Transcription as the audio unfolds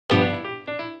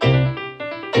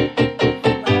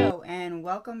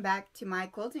welcome back to my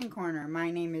quilting corner.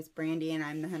 My name is Brandy and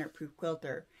I'm the 100-Proof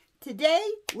Quilter. Today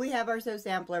we have our sew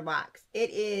sampler box.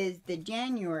 It is the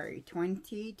January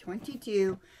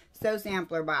 2022 sew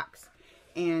sampler box,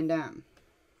 and I'm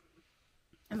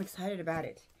excited about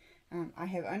it. I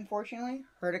have unfortunately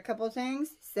heard a couple of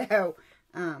things, so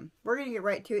we're gonna get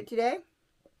right to it today.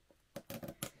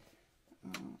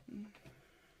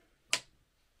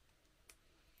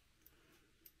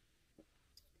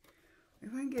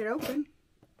 If I can get it open.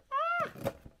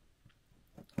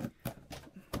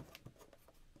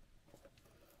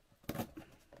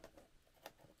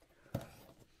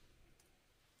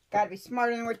 Gotta be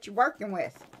smarter than what you're working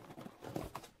with.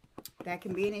 That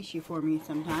can be an issue for me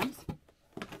sometimes.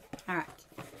 Alright,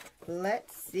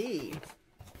 let's see.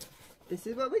 This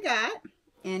is what we got,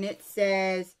 and it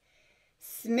says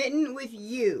Smitten with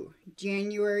You,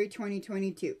 January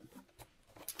 2022.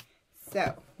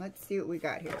 So, let's see what we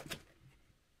got here.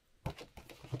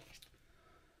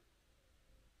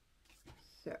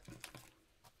 So,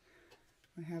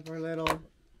 we have our little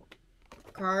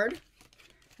card,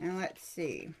 and let's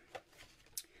see.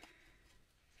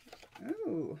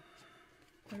 Oh,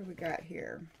 what do we got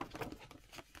here?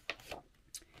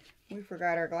 We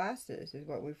forgot our glasses, is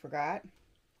what we forgot.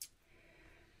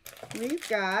 We've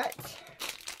got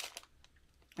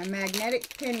a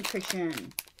magnetic pin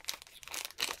cushion.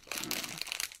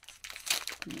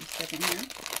 Give me a second here.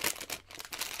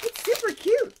 It's super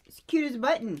cute. It's cute as a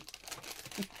button.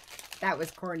 That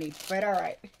was corny, but all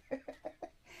right.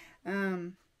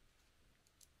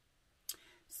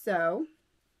 So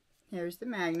here's the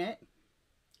magnet.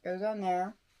 Goes on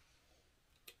there.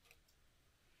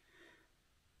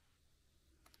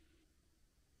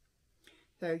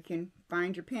 So you can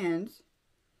find your pins.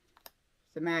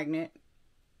 It's a magnet.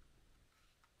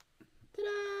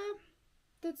 Ta-da!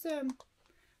 That's I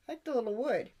like the little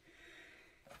wood.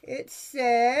 It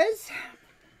says,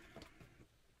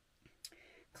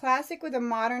 classic with a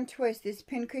modern twist. This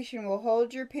pin cushion will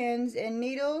hold your pins and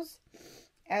needles,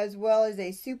 as well as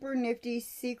a super nifty,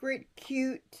 secret,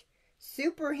 cute,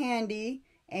 super handy,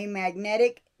 a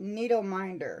magnetic needle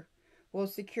minder. Will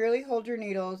securely hold your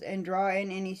needles and draw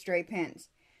in any stray pins.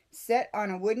 Set on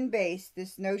a wooden base,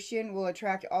 this notion will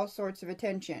attract all sorts of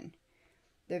attention.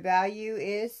 The value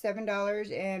is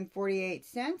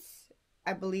 $7.48,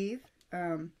 I believe,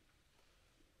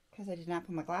 because I did not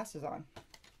put my glasses on.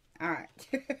 All right.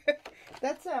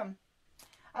 That's,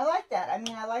 I like that. I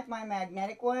mean, I like my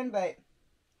magnetic one, but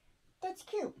that's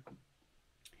cute.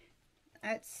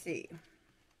 Let's see.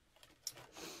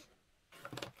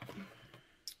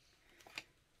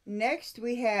 Next,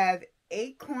 we have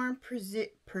Acorn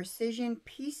Precision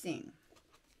Piecing.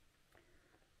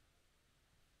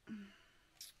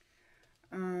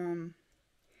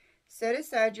 Set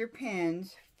aside your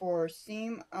pins for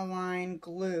Seam Align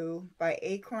Glue by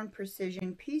Acorn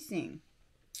Precision Piecing.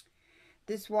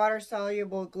 This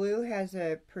water-soluble glue has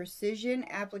a precision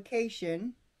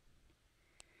application,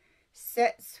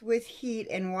 sets with heat,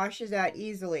 and washes out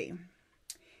easily.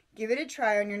 Give it a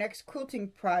try on your next quilting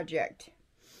project.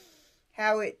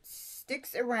 How it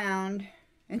sticks around,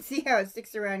 and see how it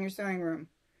sticks around your sewing room.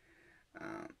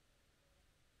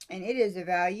 And it is a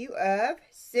value of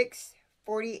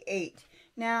 $6.48.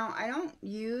 Now, I don't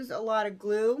use a lot of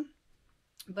glue,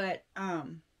 but I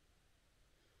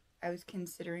was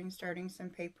considering starting some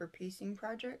paper piecing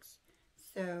projects,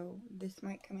 so this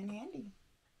might come in handy.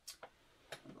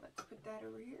 Let's put that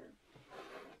over here.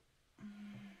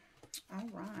 All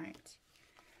right.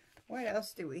 What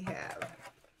else do we have?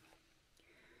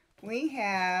 We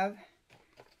have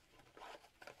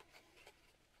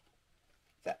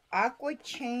the Aqua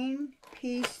Chain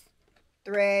Piece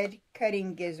Thread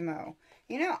Cutting Gizmo.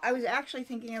 You know, I was actually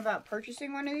thinking about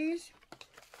purchasing one of these.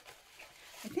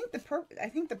 I think the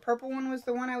purple one was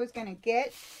the one I was gonna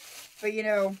get, but you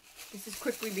know, this is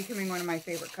quickly becoming one of my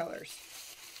favorite colors.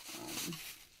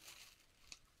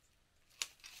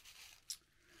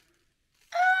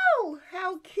 Oh,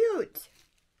 how cute!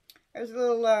 There's a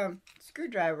little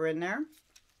screwdriver in there.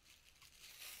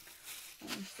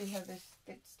 Let's see how this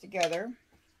fits together.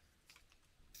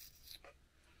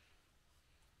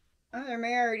 Oh, there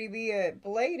may already be a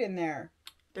blade in there.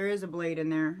 There is a blade in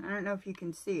there. I don't know if you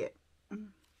can see it.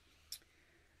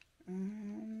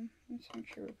 Let's make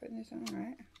sure we're putting this on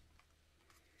right.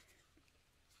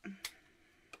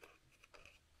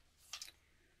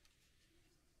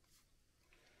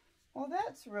 Well,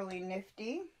 that's really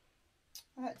nifty.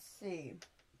 Let's see.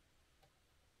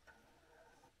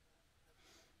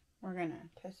 We're gonna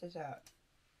test this out.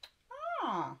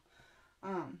 Ah,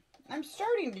 I'm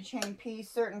starting to chain piece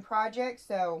certain projects,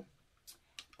 so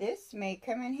this may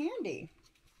come in handy.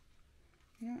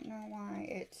 I don't know why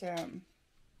it's, I'm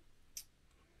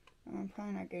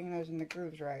probably not getting those in the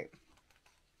grooves right.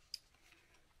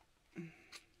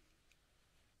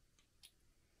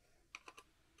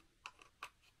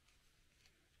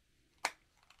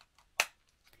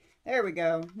 There we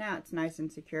go. Now it's nice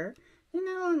and secure. Isn't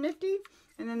that a little nifty?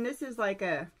 And then this is like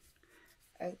a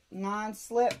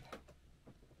non-slip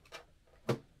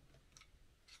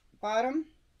bottom.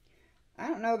 I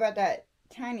don't know about that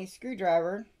tiny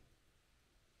screwdriver.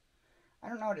 I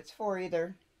don't know what it's for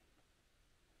either.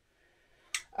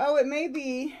 Oh, it may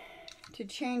be to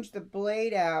change the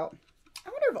blade out. I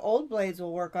wonder if old blades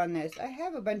will work on this. I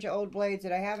have a bunch of old blades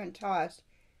that I haven't tossed.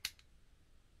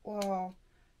 Well,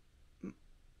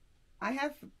 I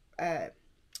have a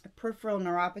peripheral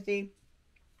neuropathy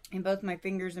in both my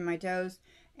fingers and my toes,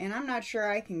 and I'm not sure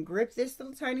I can grip this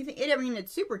little tiny thing. I mean,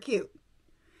 it's super cute,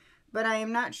 but I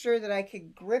am not sure that I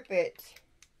could grip it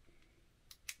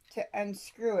to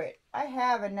unscrew it. I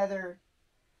have another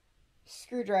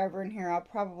screwdriver in here. I'll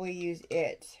probably use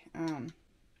it.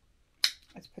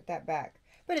 Let's put that back.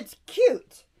 But it's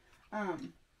cute.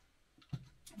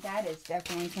 That is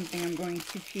definitely something I'm going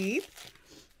to keep.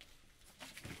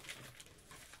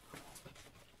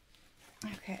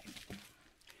 Okay.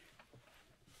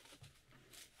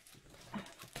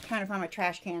 Trying to find my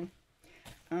trash can.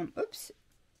 Oops.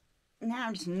 Now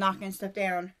I'm just knocking stuff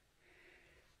down.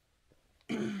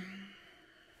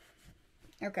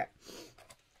 Okay.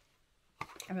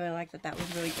 I really like that. That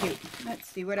was really cute. Let's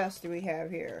see, what else do we have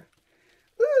here?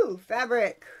 Ooh,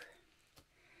 fabric.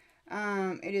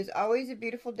 It is always a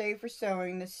beautiful day for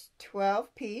sewing. This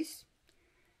 12-piece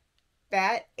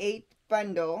Fat 8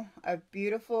 bundle of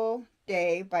Beautiful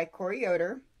Day by Corey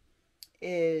Yoder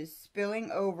is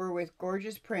spilling over with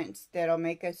gorgeous prints that'll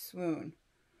make us swoon.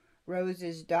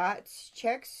 Roses, dots,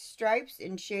 checks, stripes,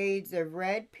 and shades of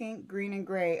red, pink, green, and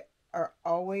gray are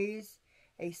always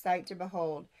a sight to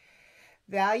behold.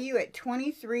 Value at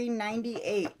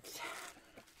 $23.98. I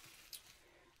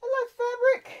love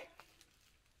fabric.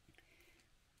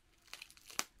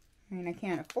 I mean, I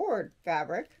can't afford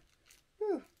fabric.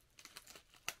 Whew.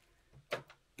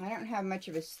 I don't have much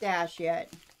of a stash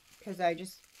yet because I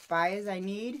just buy as I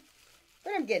need,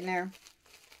 but I'm getting there.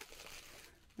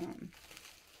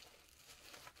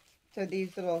 So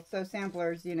these little sew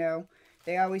samplers, you know,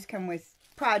 they always come with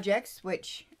projects,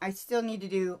 which I still need to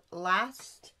do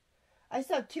last. I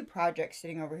still have 2 projects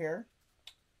sitting over here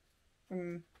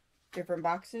from different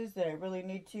boxes that I really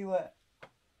need to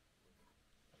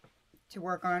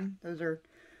work on. Those are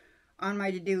on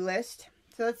my to-do list.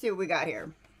 So let's see what we got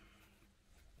here.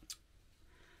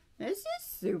 This is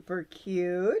super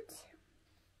cute.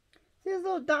 See those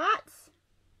little dots?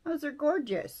 Those are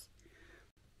gorgeous.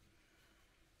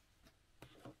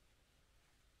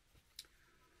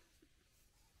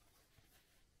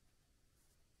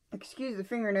 Excuse the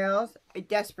fingernails. I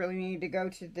desperately need to go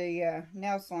to the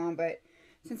nail salon, but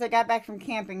since I got back from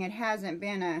camping, it hasn't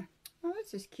been a... Oh,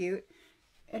 this is cute.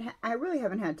 I really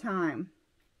haven't had time.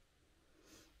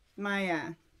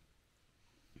 My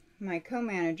my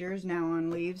co-manager is now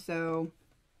on leave, so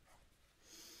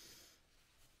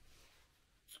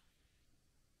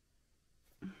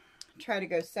try to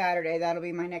go Saturday. That'll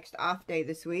be my next off day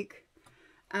this week.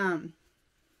 I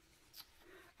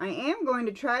am going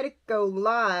to try to go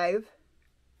live.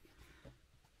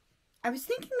 I was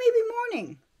thinking maybe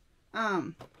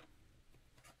morning.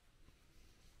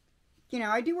 You know,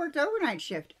 I do work the overnight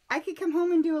shift. I could come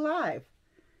home and do a live.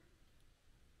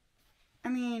 I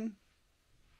mean,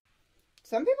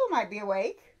 some people might be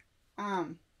awake.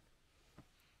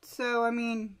 So, I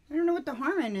mean, I don't know what the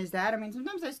harm in is that. I mean,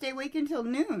 sometimes I stay awake until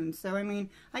noon. So, I mean,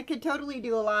 I could totally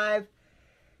do a live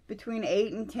between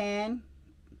 8 and 10.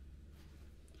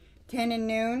 10 and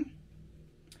noon.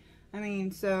 I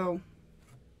mean, so,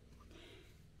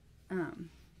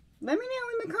 let me know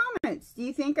in the comments. Do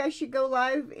you think I should go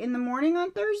live in the morning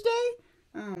on Thursday?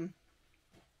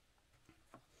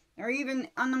 Or even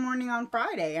on the morning on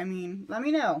Friday? I mean, let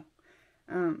me know.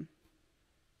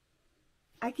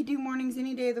 I could do mornings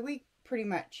any day of the week, pretty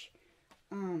much.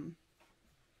 So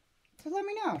let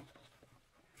me know.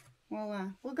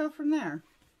 We'll go from there.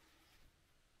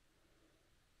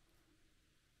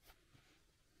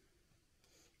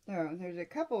 So there's a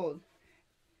couple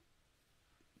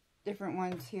different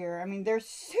ones here. I mean, they're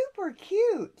super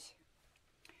cute.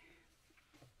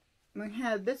 We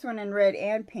have this one in red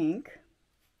and pink.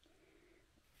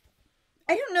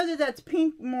 I don't know that that's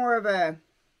pink, more of a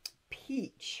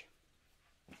peach.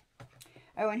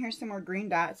 Oh, and here's some more green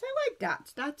dots. I like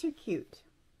dots. Dots are cute.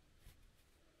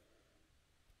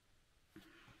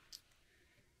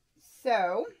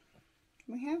 So,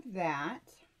 we have that.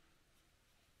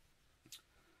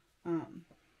 And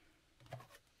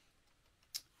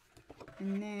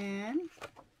then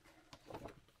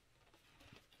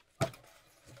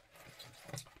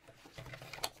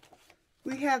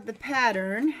we have the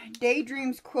pattern,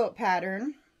 Daydreams quilt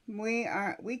pattern. We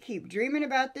keep dreaming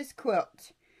about this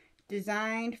quilt.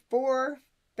 Designed for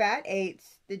Fat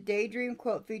 8s, the Daydream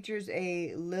quilt features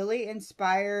a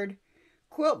lily-inspired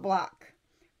quilt block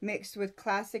mixed with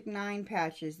classic 9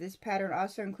 patches. This pattern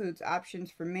also includes options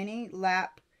for mini,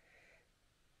 lap,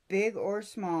 big or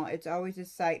small. It's always a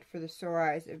sight for the sore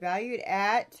eyes. Valued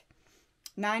at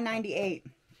 $9.98.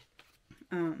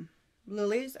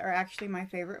 Lilies are actually my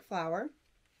favorite flower.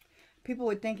 People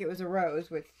would think it was a rose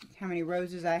with how many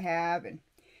roses I have and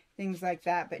things like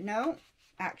that. But no,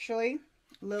 actually,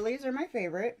 lilies are my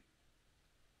favorite.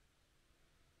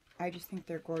 I just think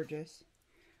they're gorgeous.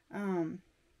 Well,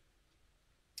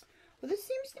 this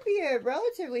seems to be a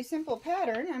relatively simple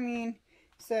pattern. I've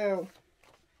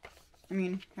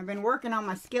been working on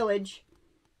my skillage.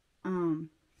 I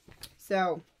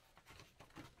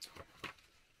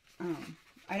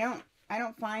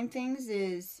don't find things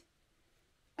as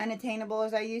unattainable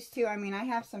as I used to. I mean, I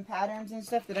have some patterns and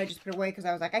stuff that I just put away because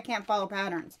I was like, I can't follow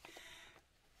patterns.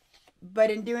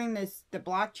 But in doing the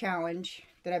block challenge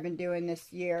that I've been doing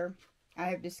this year, I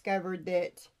have discovered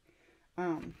that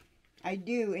I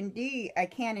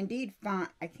can indeed,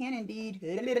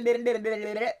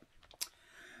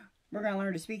 we're going to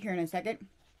learn to speak here in a second.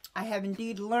 I have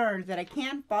indeed learned that I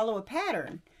can follow a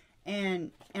pattern,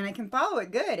 and I can follow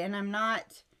it good, and I'm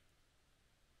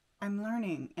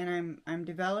learning, and I'm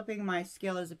developing my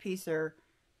skill as a piecer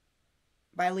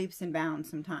by leaps and bounds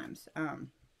sometimes.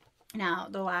 Now,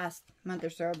 the last month or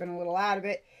so, I've been a little out of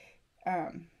it,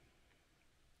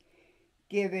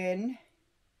 given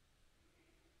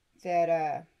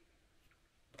that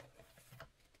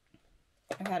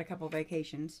I've had a couple of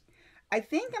vacations. I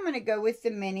think I'm going to go with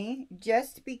the mini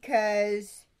just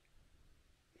because,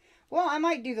 well, I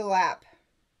might do the lap.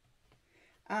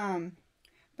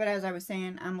 But as I was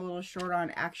saying, I'm a little short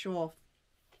on actual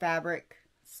fabric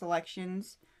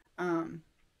selections. And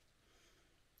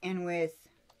with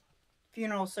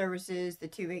funeral services, the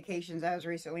 2 vacations I was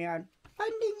recently on,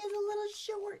 funding is a little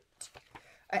short.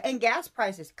 And gas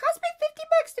prices. Cost me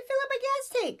 $50 to fill up my gas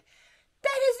tank.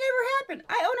 That has never happened.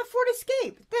 I own a Ford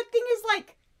Escape. That thing is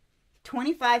like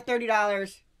 $25,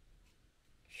 $30.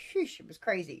 Sheesh, it was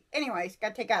crazy. Anyways,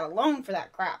 got to take out a loan for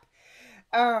that crap.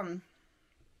 I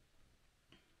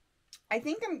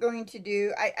think I'm going to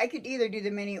do, I could either do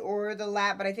the mini or the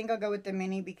lap, but I think I'll go with the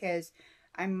mini because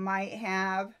I might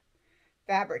have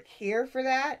fabric here for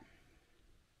that.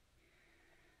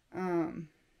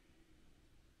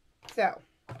 So,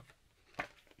 I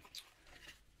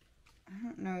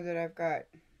don't know that I've got,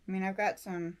 I've got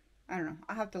some, I don't know,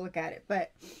 I'll have to look at it,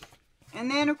 but,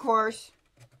 and then of course,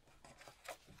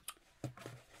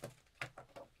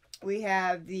 we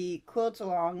have the quilt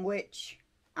along, which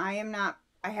I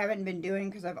haven't been doing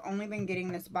because I've only been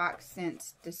getting this box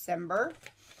since December.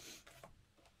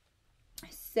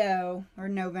 So, or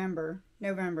November.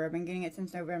 I've been getting it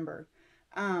since November.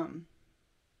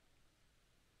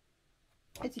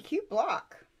 It's a cute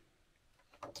block.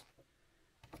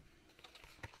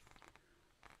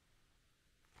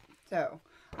 So,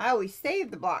 I always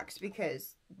save the blocks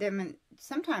because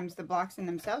sometimes the blocks in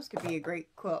themselves could be a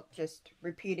great quilt, just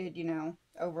repeated, you know,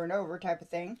 over and over type of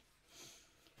thing.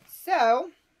 So,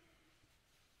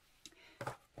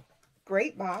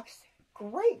 great box.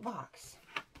 Great box.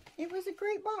 It was a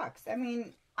great box. I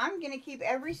mean, I'm going to keep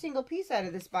every single piece out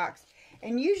of this box.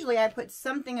 And usually I put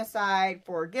something aside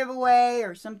for a giveaway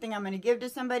or something I'm going to give to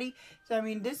somebody. So, I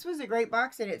mean, this was a great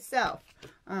box in itself.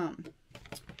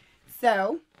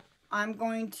 So, I'm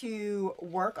going to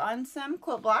work on some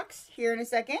quilt blocks here in a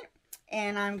second.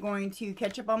 And I'm going to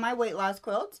catch up on my weight loss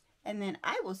quilt. And then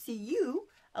I will see you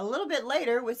a little bit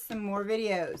later with some more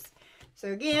videos.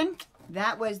 So again,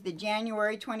 that was the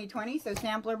January 2020 So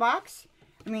Sampler box.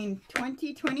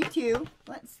 2022.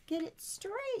 Let's get it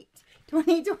straight.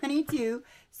 2022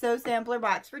 So Sampler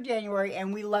box for January,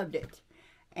 and we loved it.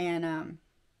 And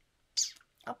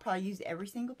I'll probably use every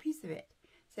single piece of it.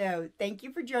 So thank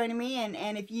you for joining me,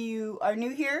 and if you are new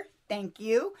here, thank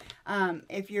you.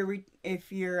 If you're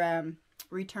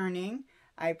returning,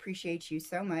 I appreciate you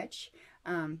so much.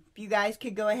 If you guys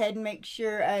could go ahead and make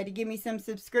sure to give me some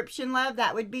subscription love,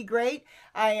 that would be great.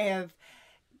 I have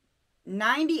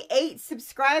 98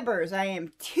 subscribers. I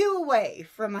am 2 away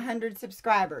from 100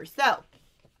 subscribers. So,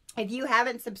 if you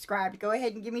haven't subscribed, go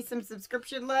ahead and give me some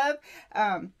subscription love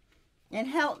and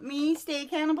help me stay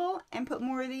accountable and put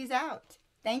more of these out.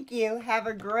 Thank you. Have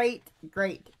a great,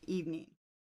 great evening.